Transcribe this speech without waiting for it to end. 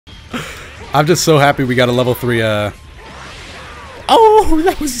I'm just so happy we got a level 3, Oh,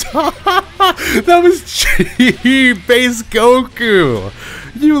 that was... that was cheap! Base Goku!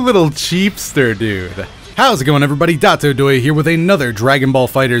 You little cheapster, dude. How's it going, everybody? Dotodoya here with another Dragonball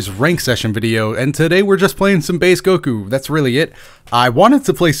FighterZ rank session video, and today we're just playing some base Goku. That's really it. I wanted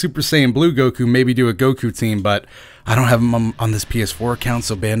to play Super Saiyan Blue Goku, maybe do a Goku team, but I don't have him on this PS4 account,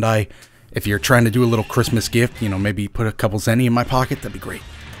 so Bandai, if you're trying to do a little Christmas gift, you know, maybe put a couple zenny in my pocket, that'd be great.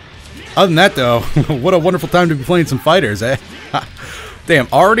 Other than that, though, what a wonderful time to be playing some fighters, eh? Damn,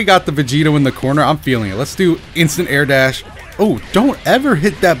 already got the Vegito in the corner. I'm feeling it. Let's do instant air dash. Oh, don't ever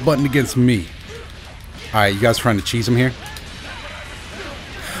hit that button against me. Alright, you guys trying to cheese him here?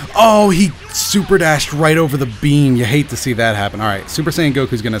 Oh, he super dashed right over the beam. You hate to see that happen. Alright, Super Saiyan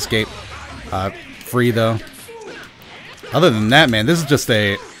Goku's gonna escape. Free, though. Other than that, man, this is just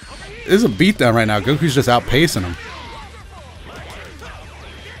a... This is a beatdown right now. Goku's just outpacing him.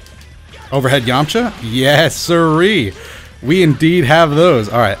 Overhead Yamcha? Yes, sirree. We indeed have those.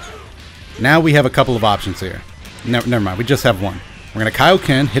 Alright. Now we have a couple of options here. Never mind. We just have one. We're going to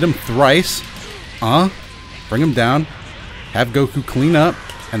Kaioken, hit him thrice. Bring him down. Have Goku clean up.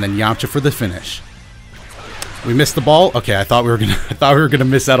 And then Yamcha for the finish. We missed the ball? Okay, I thought we were gonna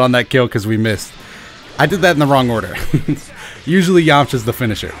miss out on that kill because we missed. I did that in the wrong order. Usually Yamcha's the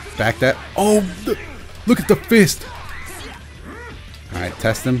finisher. Back that. Oh, look at the fist. Alright,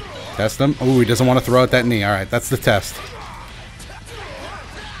 test him. Test him. Oh, he doesn't want to throw out that knee. Alright, that's the test.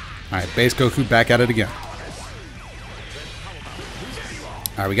 Alright, base Goku back at it again.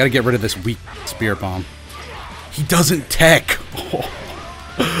 Alright, we got to get rid of this weak spirit bomb. He doesn't tech.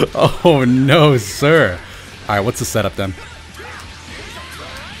 Oh, no, sir. Alright, what's the setup then?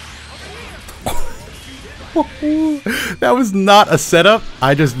 That was not a setup.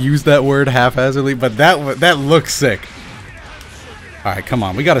 I just used that word haphazardly, but that looks sick. Alright, come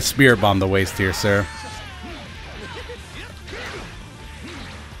on. We got to spirit bomb the waist here, sir.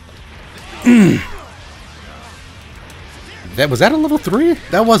 Was that a level 3?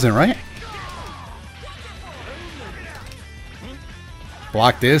 That wasn't, right?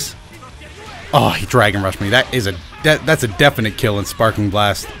 Block this. Oh, he Dragon Rushed me. That's a definite kill in Sparking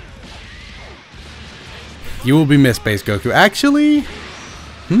Blast. You will be missed, base Goku. Actually,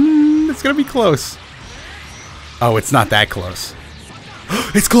 it's gonna be close. Oh, it's not that close.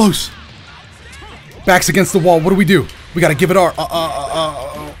 It's close. Back's against the wall. What do? We gotta give it our.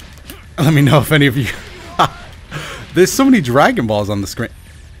 Let me know if any of you. There's so many Dragon Balls on the screen.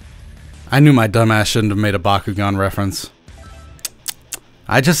 I knew my dumbass shouldn't have made a Bakugan reference.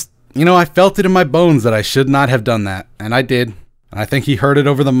 I just, you know, I felt it in my bones that I should not have done that, and I did. I think he heard it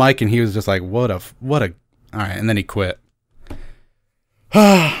over the mic, and he was just like, "What a." All right, and then he quit.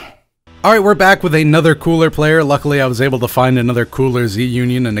 Alright, we're back with another cooler player. Luckily, I was able to find another cooler Z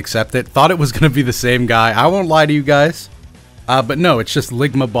Union and accept it. Thought it was going to be the same guy. I won't lie to you guys. But no, it's just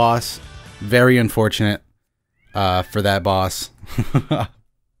Ligma boss. Very unfortunate for that boss.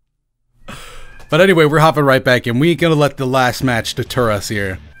 But anyway, we're hopping right back in. We ain't going to let the last match deter us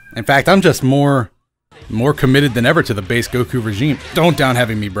here. In fact, I'm just more committed than ever to the base Goku regime. Don't down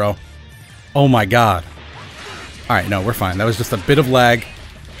heavy me, bro. Oh my god. Alright, no, we're fine. That was just a bit of lag.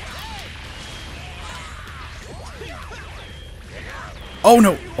 Oh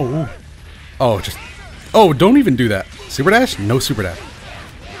no! Oh, don't even do that. Super dash? No super dash.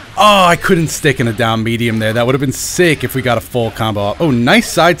 Oh, I couldn't stick in a down medium there. That would have been sick if we got a full combo. Oh, nice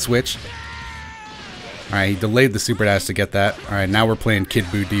side switch. Alright, he delayed the super dash to get that. Alright, now we're playing Kid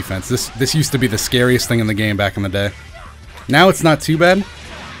Buu defense. This used to be the scariest thing in the game back in the day. Now it's not too bad.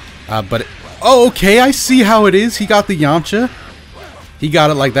 Oh, okay, I see how it is. He got the Yamcha. He got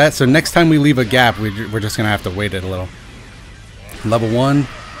it like that. So next time we leave a gap, we're just going to have to wait it a little. Level 1.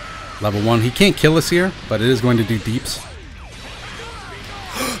 Level 1. He can't kill us here, but it is going to do deeps.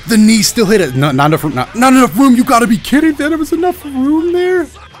 The knee still hit it. Not enough room. Not enough room. You gotta be kidding. There was enough room there.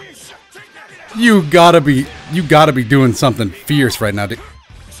 You gotta be doing something fierce right now, dude.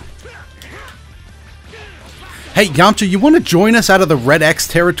 Hey, Yamcha, you want to join us out of the Red X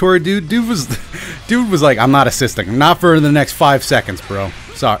territory, dude? Dude was like, I'm not assisting. Not for the next 5 seconds, bro.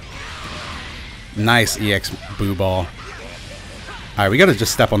 Sorry. Nice EX Buu ball. Alright, we gotta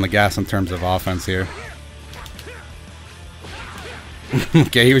just step on the gas in terms of offense here.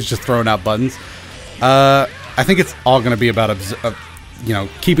 Okay, he was just throwing out buttons. I think it's all gonna be about, you know,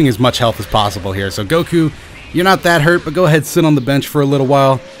 keeping as much health as possible here. So Goku, you're not that hurt, but go ahead, sit on the bench for a little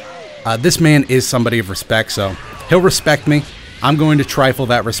while. This man is somebody of respect, so he'll respect me. I'm going to trifle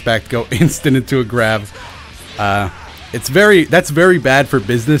that respect, go instant into a grab. That's very bad for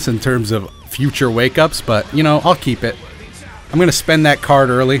business in terms of future wake-ups, but, you know, I'll keep it. I'm going to spend that card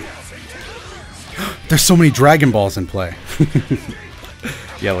early. There's so many Dragon Balls in play.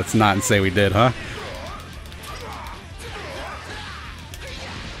 Yeah, let's not say we did, huh?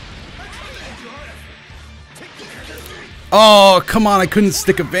 Oh, come on, I couldn't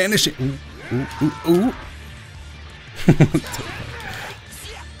stick a vanishing. Ooh, ooh, ooh.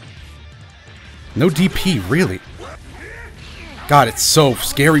 No DP, really? God, it's so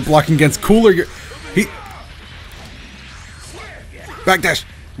scary blocking against Cooler. He... Backdash!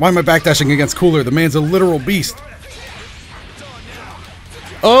 Why am I backdashing against Cooler? The man's a literal beast.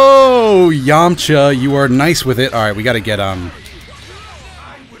 Oh, Yamcha, you are nice with it. Alright, we gotta get,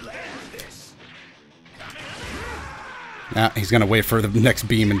 Nah, he's gonna wait for the next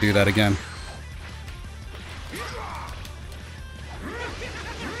beam and do that again.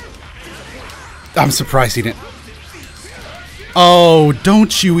 I'm surprised he didn't. Oh,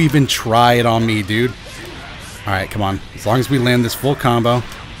 don't you even try it on me, dude. Alright, come on. As long as we land this full combo.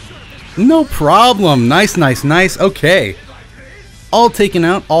 No problem. Nice, nice, nice. Okay. All taken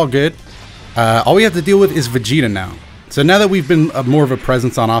out. All good. All we have to deal with is Vegeta now. So now that we've been more of a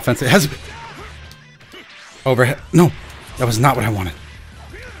presence on offense, it has... Overhead. No. That was not what I wanted.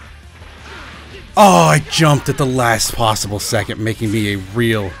 Oh, I jumped at the last possible second, making me a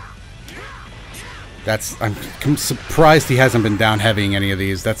real... I'm surprised he hasn't been down heavying any of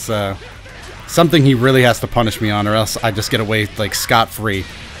these. That's something he really has to punish me on, or else I just get away like scot-free.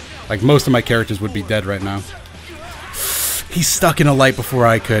 Like most of my characters would be dead right now. He's stuck in a light before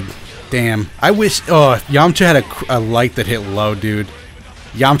I could. Damn. I wish... Oh, if Yamcha had a light that hit low, dude.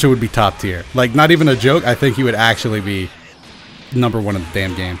 Yamcha would be top tier. Like, not even a joke. I think he would actually be #1 in the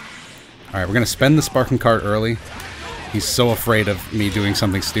damn game. Alright, we're going to spend the Sparking Card early. He's so afraid of me doing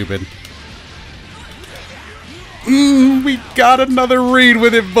something stupid. We got another read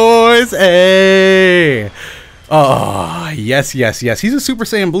with it, boys. Hey. Oh, yes, yes, yes. He's a Super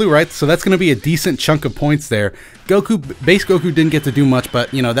Saiyan Blue, right? So that's going to be a decent chunk of points there. Base Goku didn't get to do much,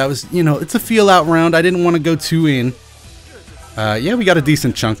 but, you know, that was, you know, it's a feel-out round. I didn't want to go too in. Yeah, we got a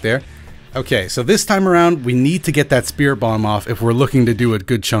decent chunk there. Okay, so this time around, we need to get that Spirit Bomb off if we're looking to do a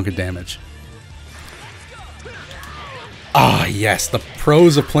good chunk of damage. Ah, yes, the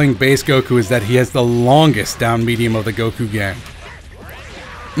pros of playing Base Goku is that he has the longest down medium of the Goku gang.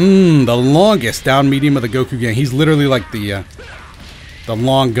 The longest down medium of the Goku gang. He's literally like the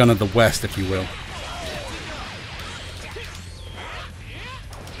long gun of the West, if you will.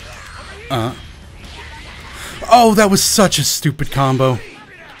 Oh, that was such a stupid combo.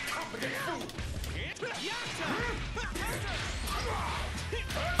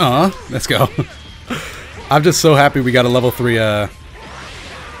 Let's go. I'm just so happy we got a level 3,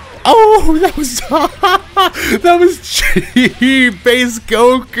 Oh, that was... that was cheap! Base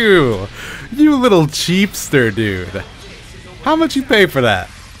Goku! You little cheapster, dude. How much you pay for that?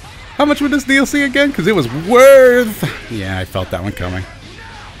 How much was this DLC again? Because it was worth... Yeah, I felt that one coming.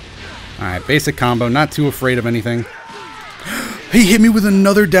 Alright, basic combo. Not too afraid of anything. He hit me with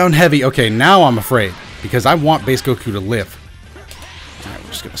another down heavy. Okay, now I'm afraid. Because I want Base Goku to live. Alright, we're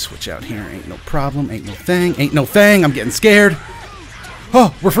just going to switch out here. Ain't no problem. Ain't no thing. Ain't no thing. I'm getting scared.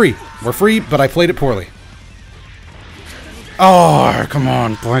 Oh, we're free. We're free, but I played it poorly. Oh, come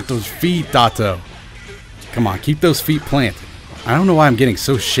on. Plant those feet, Dato. Come on, keep those feet planted. I don't know why I'm getting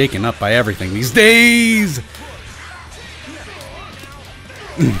so shaken up by everything these days.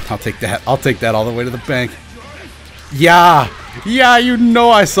 I'll take that. I'll take that all the way to the bank. Yeah. Yeah, you know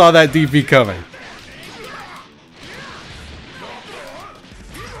I saw that DP coming.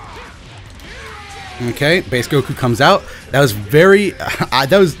 Okay, Base Goku comes out. That was very...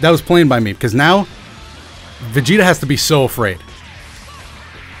 that was playing by me, because now Vegeta has to be so afraid.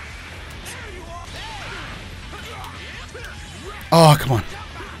 Oh, come on.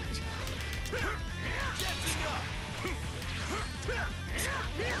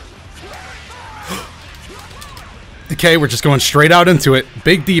 Okay, we're just going straight out into it.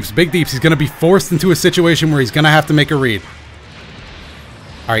 Big deeps, big deeps. He's going to be forced into a situation where he's going to have to make a read.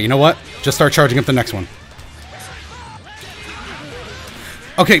 Alright, you know what? Just start charging up the next one.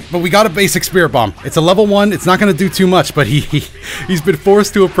 Okay, but we got a basic Spirit Bomb. It's a level 1. It's not going to do too much, but he's been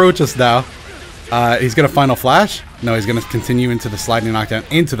forced to approach us now. He's going to Final Flash? No, he's going to continue into the sliding knockdown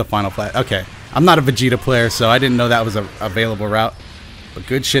into the Final Flash. Okay, I'm not a Vegeta player, so I didn't know that was a available route. But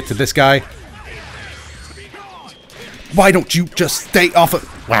good shit to this guy. Why don't you just stay off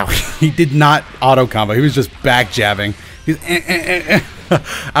of... Wow, he did not auto combo. He was just back jabbing. He's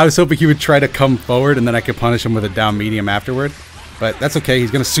I was hoping he would try to come forward and then I could punish him with a down medium afterward. But that's okay.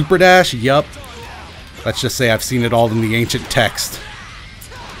 He's going to super dash. Yup. Let's just say I've seen it all in the ancient text.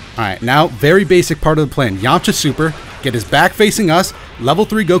 Alright, now, very basic part of the plan. Yamcha super. Get his back facing us. Level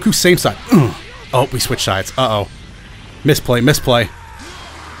 3 Goku, same side. Oh, we switched sides. Uh-oh. Misplay, misplay.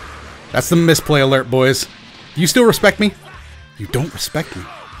 That's the misplay alert, boys. Do you still respect me? You don't respect me.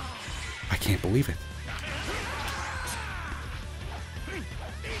 I can't believe it.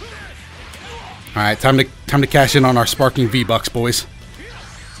 Alright, time to cash in on our sparking V-Bucks, boys.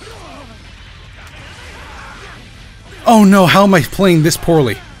 Oh no, how am I playing this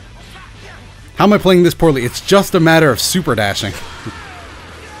poorly? How am I playing this poorly? It's just a matter of super dashing.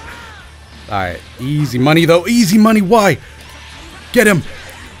 Alright, easy money though. Easy money, why? Get him!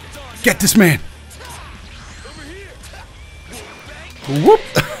 Get this man! Whoop!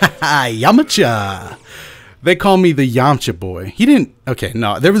 Yamcha! They call me the Yamcha boy. He didn't... Okay,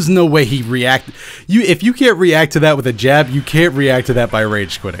 no. There was no way he reacted... If you can't react to that with a jab, you can't react to that by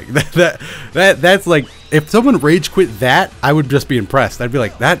rage quitting. That's like... If someone rage quit that, I would just be impressed. I'd be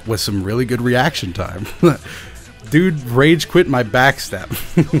like, that was some really good reaction time. Dude rage quit my backstep.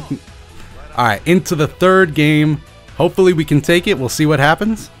 Alright, into the third game. Hopefully we can take it. We'll see what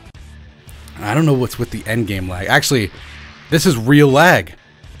happens. I don't know what's with the end game lag. Actually, this is real lag.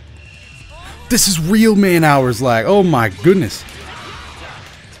 This is real man hours lag. Oh my goodness.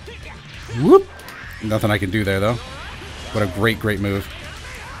 Whoop. Nothing I can do there though. What a great move.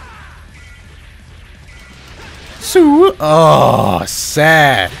 So, oh,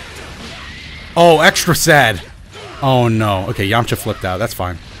 sad. Oh, extra sad. Oh no. Okay, Yamcha flipped out. That's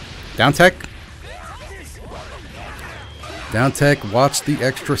fine. Down tech. Down tech. Watch the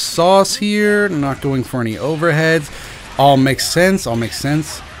extra sauce here. Not going for any overheads. All makes sense. All makes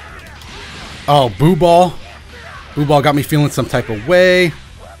sense. Oh, Boo Ball. Boo Ball got me feeling some type of way.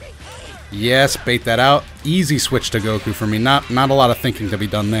 Yes, bait that out. Easy switch to Goku for me. Not a lot of thinking to be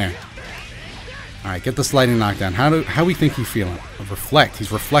done there. Alright, get the sliding knockdown. How we think he's feeling? Reflect.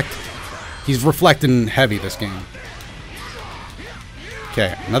 He's reflecting heavy this game.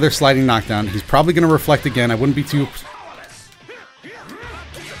 Okay, another sliding knockdown. He's probably going to reflect again. I wouldn't be too...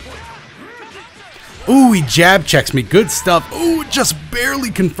 Ooh, he jab checks me. Good stuff. Ooh, just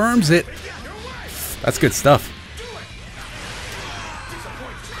barely confirms it. That's good stuff.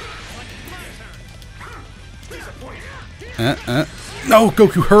 No,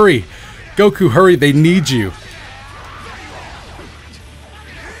 Goku, hurry. Goku, hurry. They need you.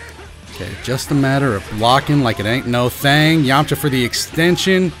 Okay, just a matter of blocking like it ain't no thing. Yamcha for the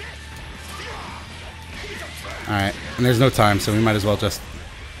extension. Alright, and there's no time, so we might as well just...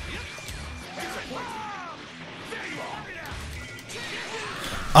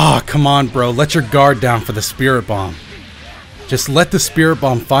 Oh, come on, bro. Let your guard down for the spirit bomb. Just let the spirit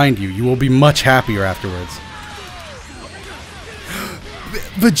bomb find you. You will be much happier afterwards.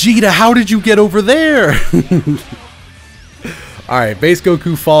 Vegeta, how did you get over there? Alright, base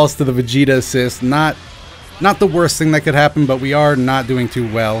Goku falls to the Vegeta assist. Not the worst thing that could happen, but we are not doing too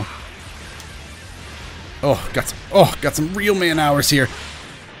well. Got some real man hours here.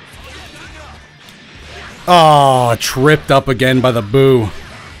 Oh, tripped up again by the Boo.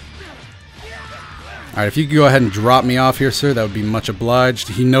 Alright, if you could go ahead and drop me off here, sir, that would be much obliged.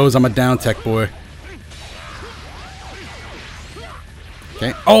 He knows I'm a down tech boy.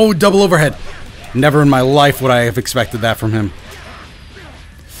 Okay. Oh, double overhead. Never in my life would I have expected that from him.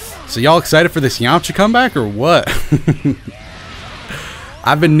 So y'all excited for this Yamcha comeback or what?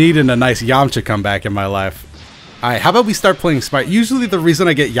 I've been needing a nice Yamcha comeback in my life. Alright, how about we start playing smart? Usually the reason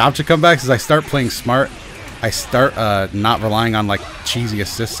I get Yamcha comebacks is I start playing smart. I start not relying on like cheesy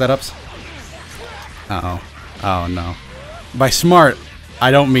assist setups. Uh-oh. Oh no. By smart,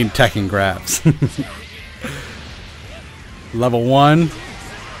 I don't mean tech and grabs. Level 1.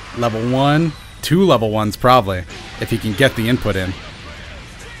 Level 1. 2 level 1s probably, if he can get the input in.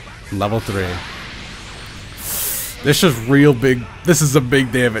 Level 3. This is real big. This is a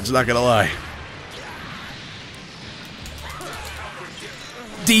big damage, not gonna lie.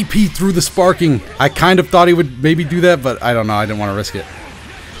 DP through the sparking. I kind of thought he would maybe do that, but I don't know. I didn't want to risk it.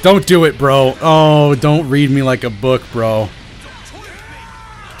 Don't do it, bro. Oh, don't read me like a book, bro.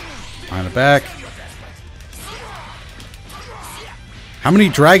 On the back. How many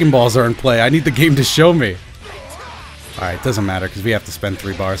Dragon Balls are in play? I need the game to show me. Alright, doesn't matter because we have to spend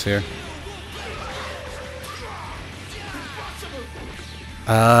 3 bars here.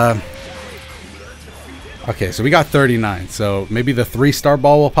 Okay, so we got 39. So maybe the 3-star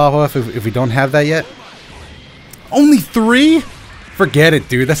ball will pop off if we don't have that yet. Only 3? Forget it,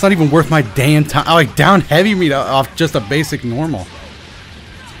 dude. That's not even worth my damn time. I like down heavy me off just a basic normal.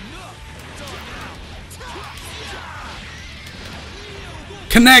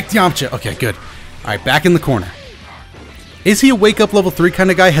 Connect, Yamcha. Okay, good. Alright, back in the corner. Is he a wake up level 3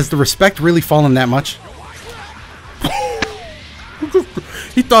 kind of guy? Has the respect really fallen that much?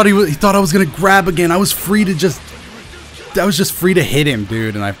 He thought he thought I was gonna grab again. I was just free to hit him,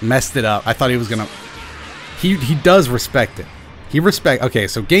 dude, and I messed it up. I thought he was gonna. He does respect it. Okay,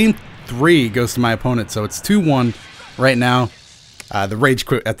 so game 3 goes to my opponent, so it's 2-1 right now. The rage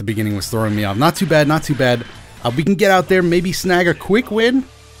quit at the beginning was throwing me off. Not too bad, not too bad. We can get out there, maybe snag a quick win.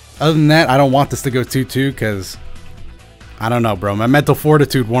 Other than that, I don't want this to go 2-2 because I don't know, bro. My mental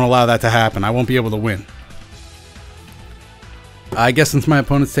fortitude won't allow that to happen. I won't be able to win. I guess since my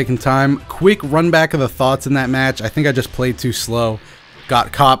opponent's taking time, quick run back of the thoughts in that match. I think I just played too slow.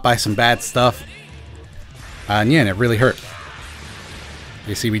 Got caught by some bad stuff. And yeah, and it really hurt.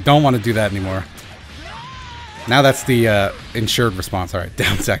 You see, we don't want to do that anymore. Now that's the insured response. Alright,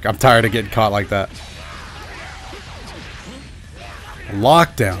 down sec. I'm tired of getting caught like that.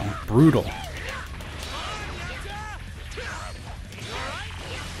 Lockdown. Brutal.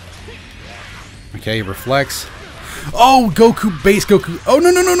 Okay, he reflects. Oh, Goku, base Goku. Oh,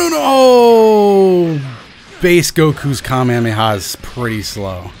 no, no, no, no, no. Oh, base Goku's Kamehameha is pretty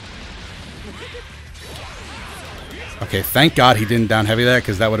slow. Okay, thank God he didn't down heavy that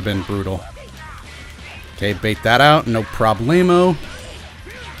because that would have been brutal. Okay, bait that out. No problemo.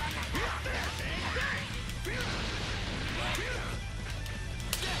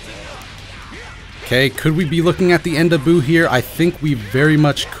 Okay, could we be looking at the end of Boo here? I think we very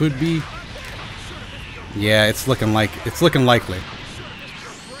much could be. Yeah, it's looking likely.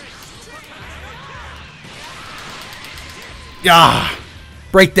 Ah!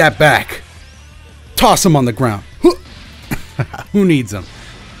 Break that back. Toss him on the ground. Who needs him?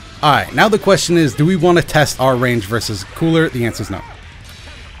 Alright, now the question is, do we want to test our range versus Cooler? The answer is no.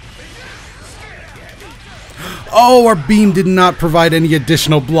 Oh, our beam did not provide any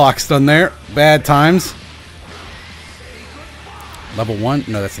additional blocks done there. Bad times. Level 1?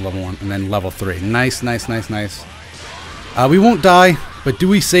 No, that's level 1. And then level 3. Nice, nice, nice, nice. We won't die, but do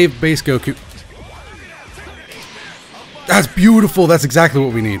we save base Goku? That's beautiful. That's exactly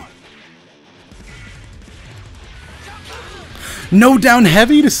what we need. No down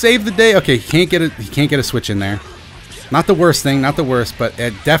heavy to save the day. Okay, he can't get a switch in there. Not the worst thing, not the worst, but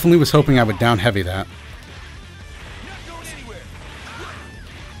it definitely was hoping I would down heavy that.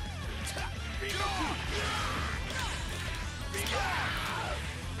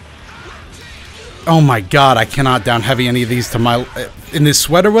 Oh my god, I cannot down heavy any of these to my in this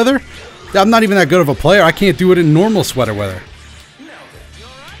sweater weather. I'm not even that good of a player. I can't do it in normal sweater weather.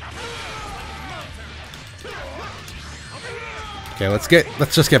 Okay, let's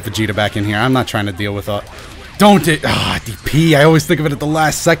just get Vegeta back in here. I'm not trying to deal with DP. I always think of it at the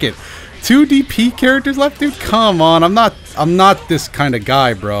last second. 2 DP characters left, dude. Come on, I'm not this kind of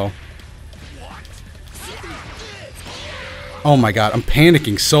guy, bro. Oh my god, I'm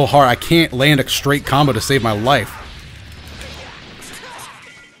panicking so hard. I can't land a straight combo to save my life.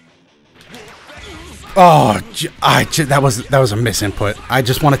 Oh, that was a misinput. I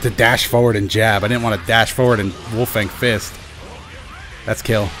just wanted to dash forward and jab. I didn't want to dash forward and Wolfang Fist. That's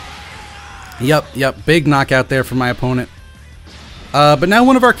kill. Yep, big knockout there for my opponent. But now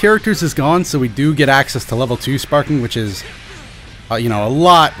one of our characters is gone, so we do get access to level 2 sparking, which is, you know, a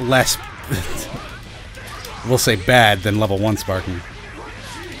lot less, we'll say bad, than level 1 sparking.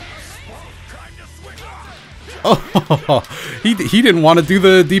 Oh, he didn't want to do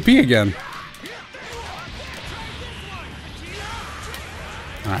the DP again.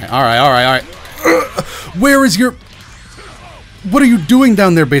 Alright. Where is your... What are you doing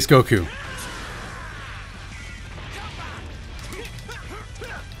down there, base Goku?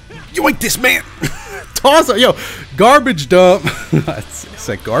 Yoink this man! Toss him! Yo, garbage dump! It's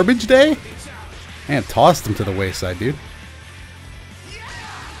like garbage day? Man, tossed him to the wayside, dude.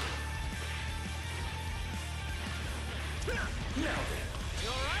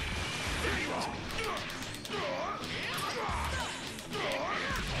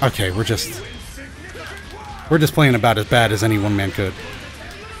 Okay, we're just playing about as bad as any one man could.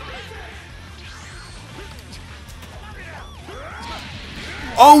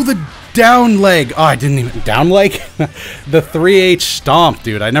 Oh, the down leg. Oh, I didn't even... Down leg? The 3H stomp,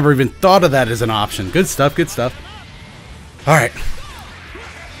 dude. I never even thought of that as an option. Good stuff, good stuff. Alright.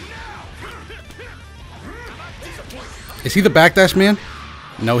 Is he the backdash man?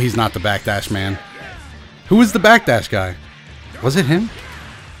 No, he's not the backdash man. Who is the backdash guy? Was it him?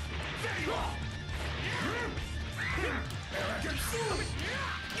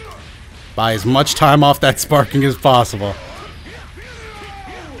 Buy as much time off that sparking as possible.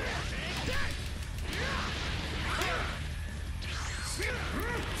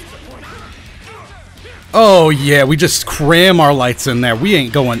 Oh yeah, we just cram our lights in there. We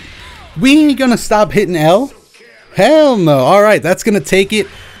ain't gonna stop hitting L? Hell no. Alright, that's gonna take it.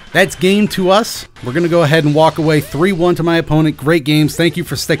 That's game to us. We're going to go ahead and walk away 3-1 to my opponent. Great games. Thank you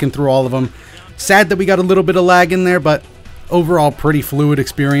for sticking through all of them. Sad that we got a little bit of lag in there, but overall pretty fluid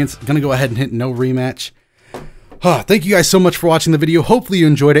experience. Going to go ahead and hit no rematch. Thank you guys so much for watching the video. Hopefully you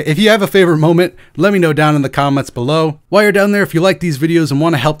enjoyed it. If you have a favorite moment, let me know down in the comments below. While you're down there, if you like these videos and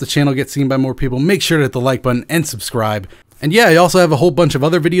want to help the channel get seen by more people, make sure to hit the like button and subscribe. And yeah, I also have a whole bunch of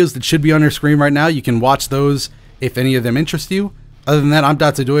other videos that should be on your screen right now. You can watch those if any of them interest you. Other than that, I'm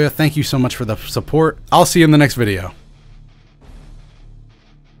Dotodoya. Thank you so much for the support. I'll see you in the next video.